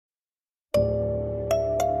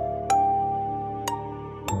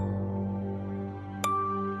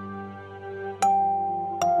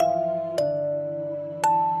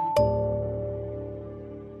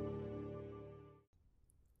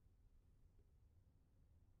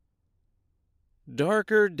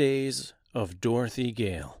Darker Days of Dorothy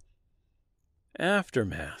Gale.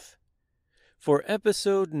 Aftermath. For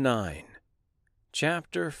Episode 9,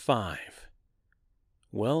 Chapter 5.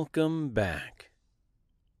 Welcome Back.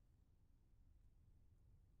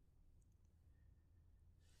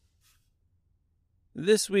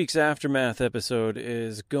 This week's Aftermath episode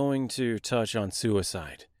is going to touch on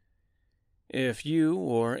suicide. If you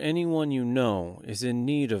or anyone you know is in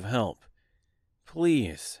need of help,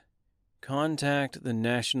 please contact the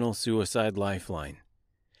National Suicide Lifeline.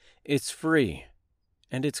 It's free,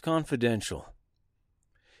 and it's confidential.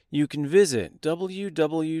 You can visit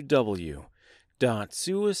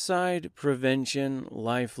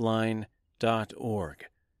www.suicidepreventionlifeline.org,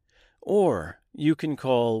 or you can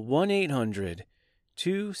call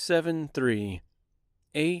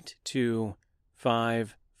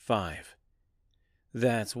 1-800-273-8255.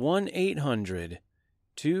 That's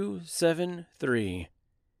 1-800-273-8255.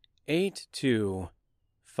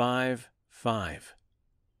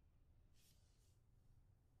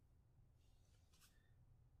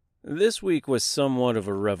 This week was somewhat of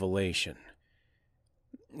a revelation.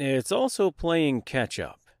 It's also playing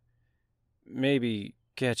catch-up. Maybe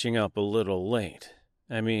catching up a little late.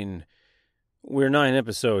 I mean, we're 9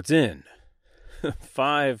 episodes in.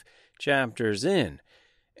 5 chapters in.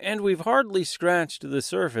 And we've hardly scratched the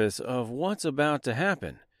surface of what's about to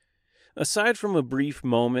happen. Aside from a brief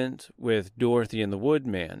moment with Dorothy and the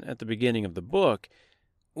Woodman at the beginning of the book,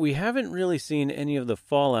 we haven't really seen any of the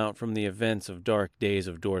fallout from the events of Dark Days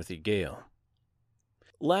of Dorothy Gale.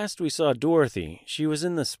 Last we saw Dorothy, she was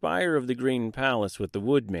in the spire of the Green Palace with the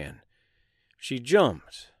Woodman. She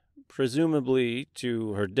jumped, presumably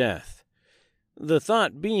to her death. The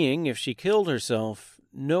thought being, if she killed herself,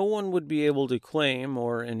 no one would be able to claim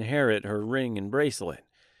or inherit her ring and bracelet,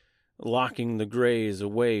 locking the Greys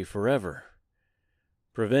away forever,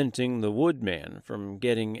 preventing the Woodman from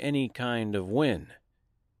getting any kind of win.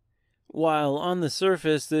 While on the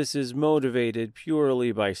surface this is motivated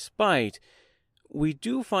purely by spite, we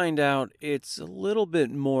do find out it's a little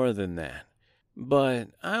bit more than that, but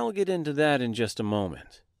I'll get into that in just a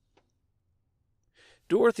moment.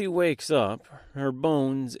 Dorothy wakes up, her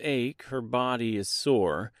bones ache, her body is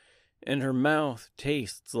sore, and her mouth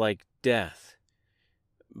tastes like death.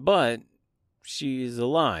 But she's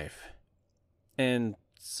alive, and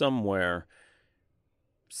somewhere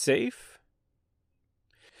safe?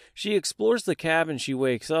 She explores the cabin she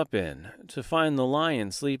wakes up in to find the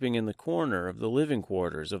lion sleeping in the corner of the living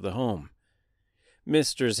quarters of the home.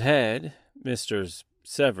 Mister's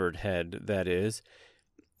severed head, that is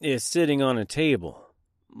sitting on a table,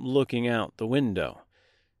 looking out the window,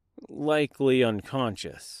 likely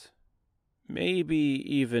unconscious, maybe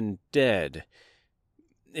even dead,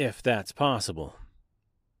 if that's possible.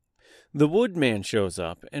 The Woodman shows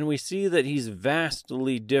up, and we see that he's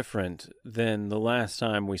vastly different than the last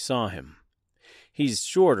time we saw him. He's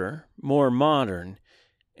shorter, more modern,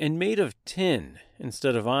 and made of tin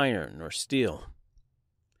instead of iron or steel.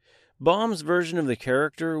 Baum's version of the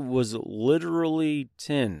character was literally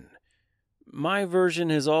tin. My version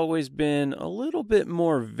has always been a little bit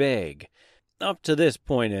more vague. Up to this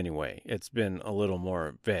point, anyway, it's been a little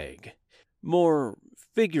more vague. More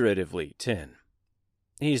figuratively tin.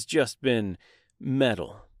 He's just been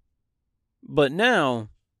metal. But now,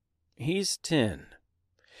 he's tin.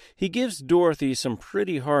 He gives Dorothy some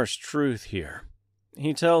pretty harsh truth here.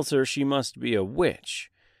 He tells her she must be a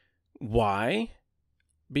witch. Why?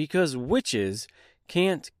 Because witches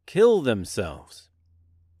can't kill themselves.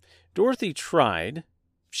 Dorothy tried,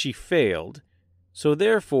 she failed, so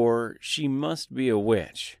therefore she must be a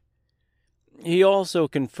witch. He also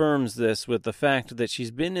confirms this with the fact that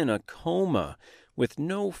she's been in a coma with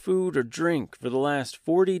no food or drink for the last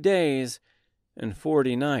 40 days and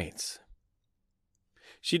 40 nights.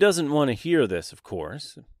 She doesn't want to hear this, of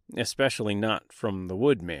course, especially not from the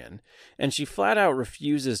Woodman, and she flat out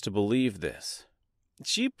refuses to believe this.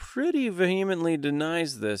 She pretty vehemently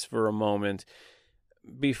denies this for a moment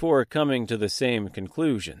before coming to the same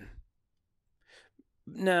conclusion.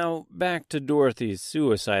 Now, back to Dorothy's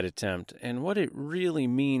suicide attempt and what it really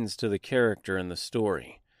means to the character in the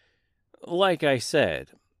story. Like I said,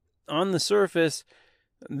 on the surface,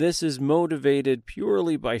 this is motivated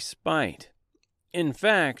purely by spite. In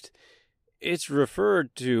fact, it's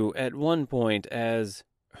referred to at one point as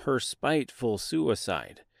her spiteful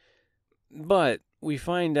suicide. But we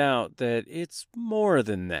find out that it's more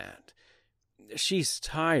than that. She's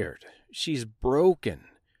tired. She's broken.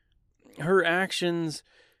 Her actions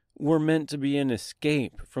were meant to be an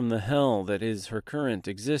escape from the hell that is her current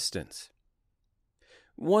existence.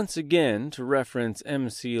 Once again, to reference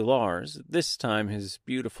MC Lars, this time his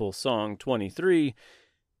beautiful song 23,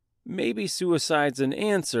 maybe suicide's an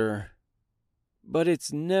answer, but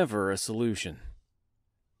it's never a solution.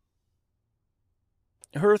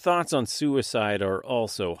 Her thoughts on suicide are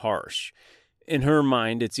also harsh. In her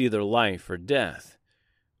mind, it's either life or death.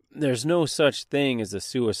 There's no such thing as a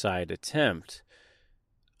suicide attempt,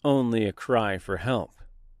 only a cry for help.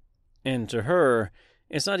 And to her,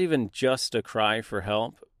 it's not even just a cry for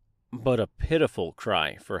help, but a pitiful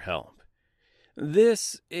cry for help.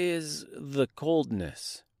 This is the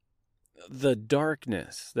coldness, the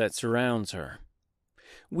darkness that surrounds her.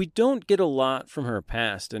 We don't get a lot from her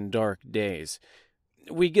past and dark days.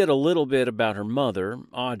 We get a little bit about her mother,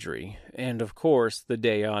 Audrey, and of course the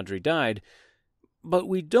day Audrey died, but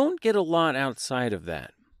we don't get a lot outside of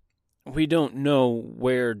that. We don't know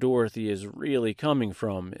where Dorothy is really coming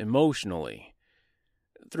from emotionally.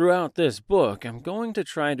 Throughout this book, I'm going to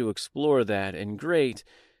try to explore that in great,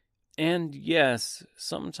 and yes,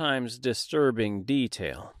 sometimes disturbing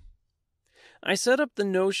detail. I set up the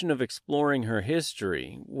notion of exploring her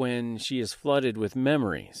history when she is flooded with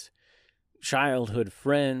memories. Childhood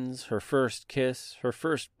friends, her first kiss, her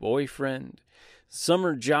first boyfriend,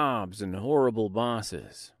 summer jobs and horrible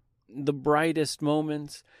bosses, the brightest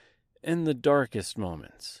moments and the darkest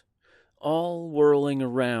moments, all whirling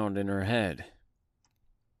around in her head.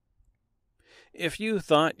 If you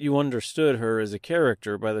thought you understood her as a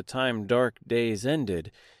character by the time Dark Days ended,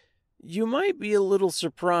 you might be a little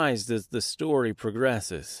surprised as the story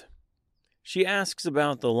progresses. She asks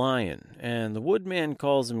about the lion, and the woodman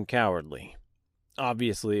calls him cowardly.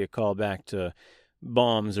 Obviously a callback to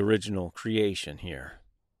Baum's original creation here.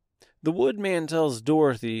 The woodman tells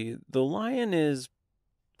Dorothy the lion is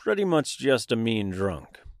pretty much just a mean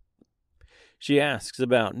drunk. She asks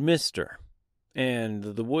about Mr.,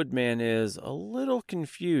 and the woodman is a little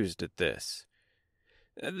confused at this.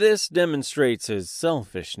 This demonstrates his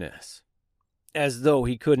selfishness, as though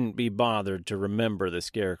he couldn't be bothered to remember the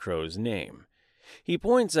Scarecrow's name. He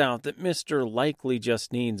points out that Mr. likely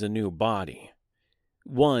just needs a new body,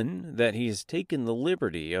 one that he's taken the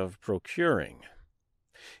liberty of procuring.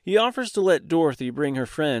 He offers to let Dorothy bring her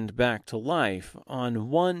friend back to life on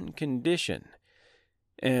one condition,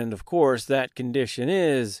 and of course that condition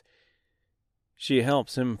is she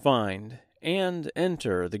helps him find and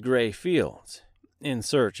enter the Gray Fields in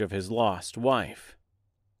search of his lost wife.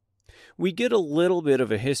 We get a little bit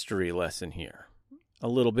of a history lesson here, a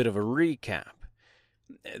little bit of a recap.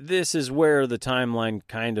 This is where the timeline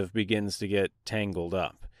kind of begins to get tangled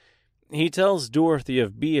up. He tells Dorothy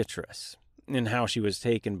of Beatrice and how she was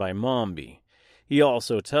taken by Mombi. He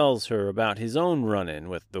also tells her about his own run-in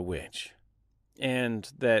with the witch,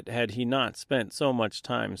 and that had he not spent so much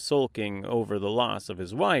time sulking over the loss of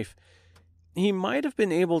his wife, he might have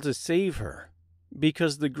been able to save her,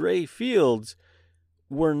 because the Gray Fields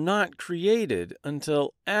were not created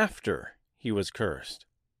until after he was cursed.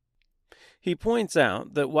 He points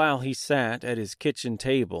out that while he sat at his kitchen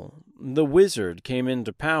table, the wizard came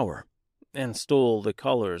into power and stole the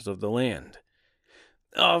colors of the land.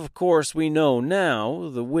 Of course, we know now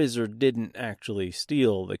the wizard didn't actually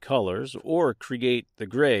steal the colors or create the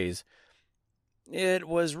grays. It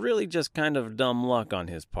was really just kind of dumb luck on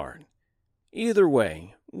his part. Either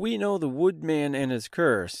way, we know the woodman and his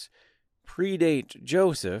curse predate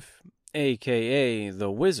Joseph, a.k.a.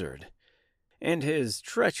 the wizard, and his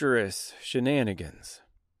treacherous shenanigans.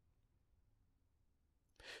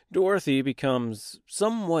 Dorothy becomes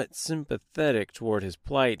somewhat sympathetic toward his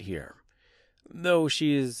plight here, though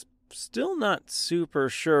she is still not super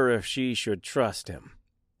sure if she should trust him,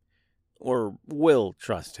 or will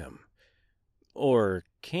trust him, or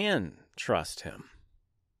can trust him.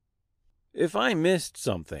 If I missed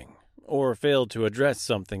something, or failed to address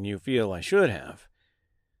something you feel I should have,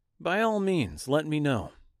 by all means let me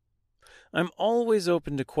know. I'm always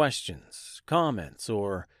open to questions, comments,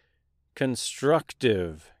 or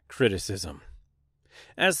constructive criticism.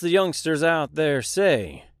 As the youngsters out there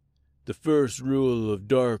say, the first rule of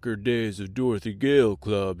Darker Days of Dorothy Gale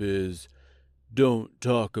Club is, don't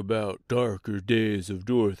talk about Darker Days of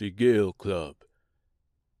Dorothy Gale Club.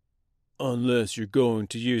 Unless you're going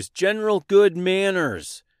to use general good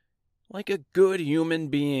manners, like a good human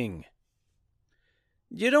being.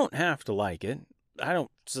 You don't have to like it.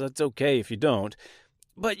 So it's okay if you don't.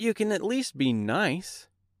 But you can at least be nice.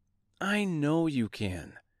 I know you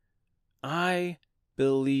can. I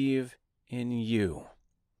believe in you.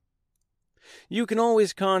 You can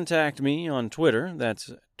always contact me on Twitter,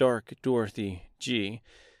 that's Dark Dorothy G,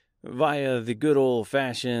 via the good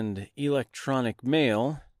old-fashioned electronic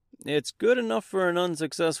mail, It's good enough for an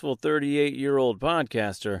unsuccessful 38-year-old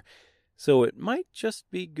podcaster, so it might just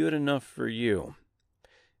be good enough for you.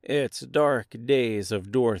 It's Dark Days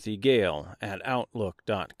of Dorothy Gale at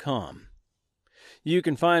Outlook.com. You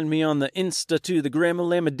can find me on the Insta to the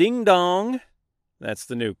Grandma Ding Dong. That's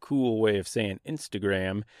the new cool way of saying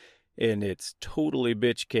Instagram, and it's totally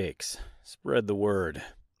bitch cakes. Spread the word.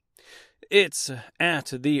 It's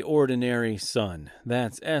at The Ordinary Sun.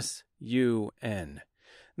 That's S-U-N.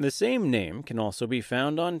 The same name can also be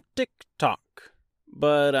found on TikTok,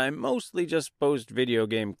 but I mostly just post video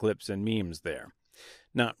game clips and memes there.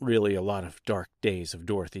 Not really a lot of Dark Days of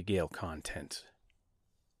Dorothy Gale content.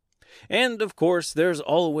 And, of course, there's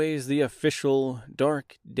always the official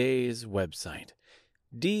Dark Days website,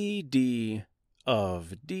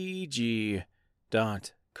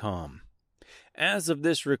 ddofdg.com. As of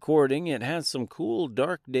this recording, it has some cool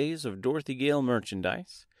Dark Days of Dorothy Gale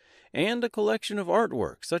merchandise, and a collection of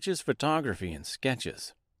artwork, such as photography and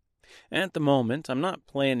sketches. At the moment, I'm not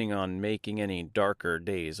planning on making any Darker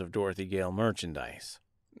Days of Dorothy Gale merchandise.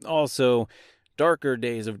 Also, Darker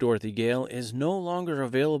Days of Dorothy Gale is no longer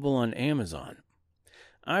available on Amazon.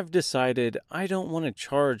 I've decided I don't want to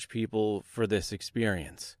charge people for this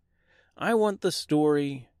experience. I want the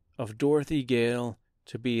story of Dorothy Gale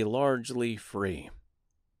to be largely free.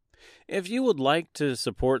 If you would like to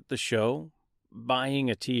support the show, buying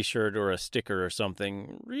a t-shirt or a sticker or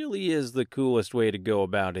something really is the coolest way to go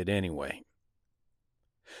about it anyway.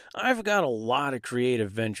 I've got a lot of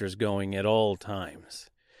creative ventures going at all times.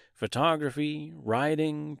 Photography,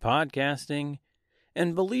 writing, podcasting,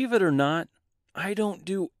 and believe it or not, I don't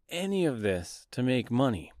do any of this to make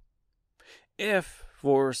money. If,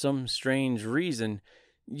 for some strange reason,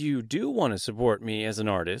 you do want to support me as an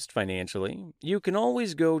artist financially, you can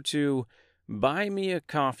always go to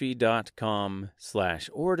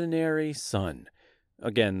buymeacoffee.com/ordinarysun.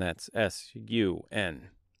 Again, that's S-U-N.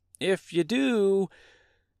 If you do,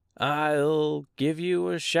 I'll give you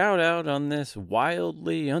a shout out on this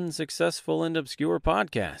wildly unsuccessful and obscure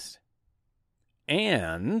podcast.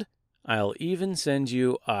 And I'll even send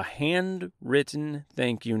you a handwritten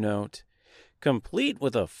thank you note, complete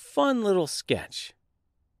with a fun little sketch.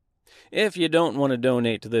 If you don't want to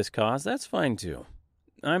donate to this cause, that's fine too.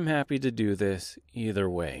 I'm happy to do this either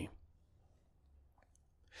way.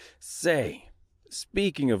 Say,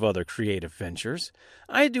 speaking of other creative ventures,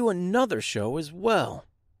 I do another show as well.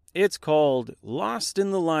 It's called Lost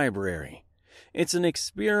in the Library. It's an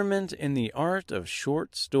experiment in the art of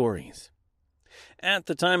short stories. At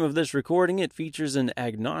the time of this recording, it features an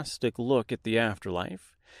agnostic look at the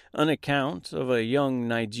afterlife, an account of a young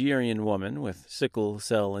Nigerian woman with sickle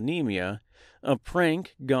cell anemia, a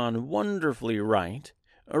prank gone wonderfully right,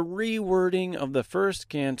 a rewording of the first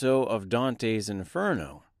canto of Dante's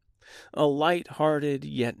Inferno, a light-hearted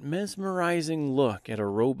yet mesmerizing look at a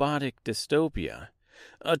robotic dystopia,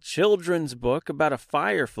 a children's book about a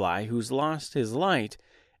firefly who's lost his light,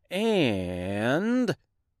 and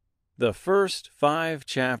the first 5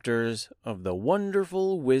 chapters of The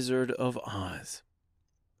Wonderful Wizard of Oz.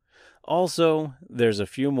 Also, there's a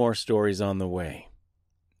few more stories on the way.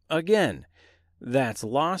 Again, that's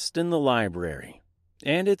Lost in the Library,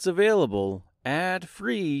 and it's available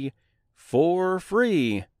ad-free for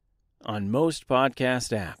free on most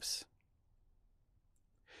podcast apps.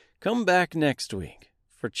 Come back next week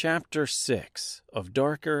for Chapter 6 of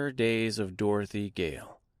Darker Days of Dorothy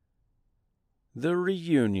Gale, the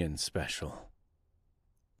reunion special.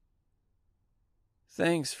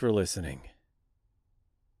 Thanks for listening.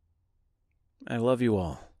 I love you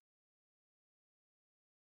all.